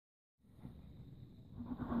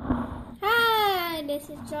this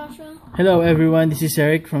is Joshua. Hello everyone, this is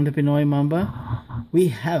Eric from Thepinoymamba. We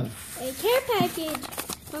have a care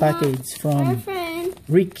package from our friend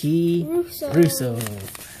Ricky Russo.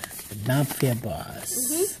 Not Fear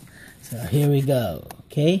Boss. So here we go,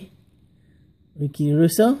 okay? Ricky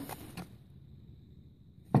Russo.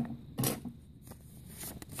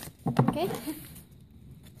 Okay.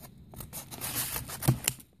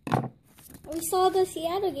 We saw the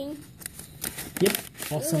Seattle game. Yep,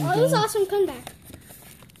 awesome. It was awesome comeback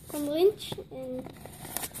from Lynch and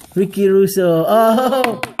Ricky Russo.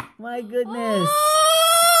 Oh my goodness!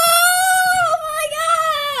 Oh my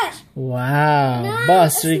gosh! Wow, Nice.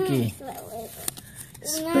 Boss Ricky. Nice.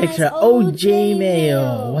 Spectra Nice. OJ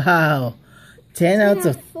Mayo. Wow, 10 out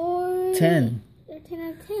of 10. 10 out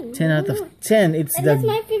of 10. 10 out of 10. It's and that's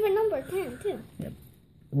my favorite number, 10 too. Yep.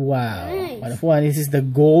 Wow. Nice. What of one? This is the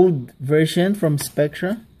gold version from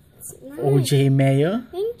Spectra. Nice. OJ Mayo.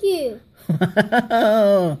 Thank you.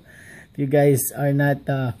 If you guys are not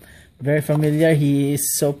very familiar, he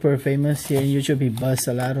is super famous here in YouTube. He busts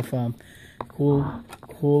a lot of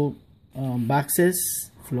cool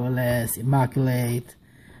boxes. Flawless, Immaculate,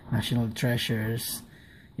 National Treasures.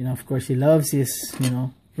 You know, of course, he loves his,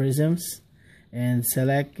 prisms and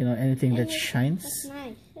select, anything that shines. That's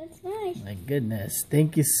nice. That's nice. My goodness.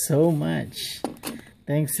 Thank you so much.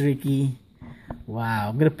 Thanks, Ricky. Wow.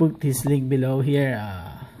 I'm going to put his link below here.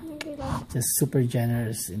 Just super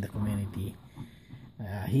generous in the community.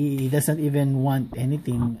 He doesn't even want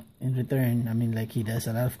anything in return. I mean, like, he does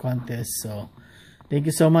a lot of contests. So, thank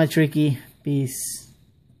you so much, Ricky. Peace.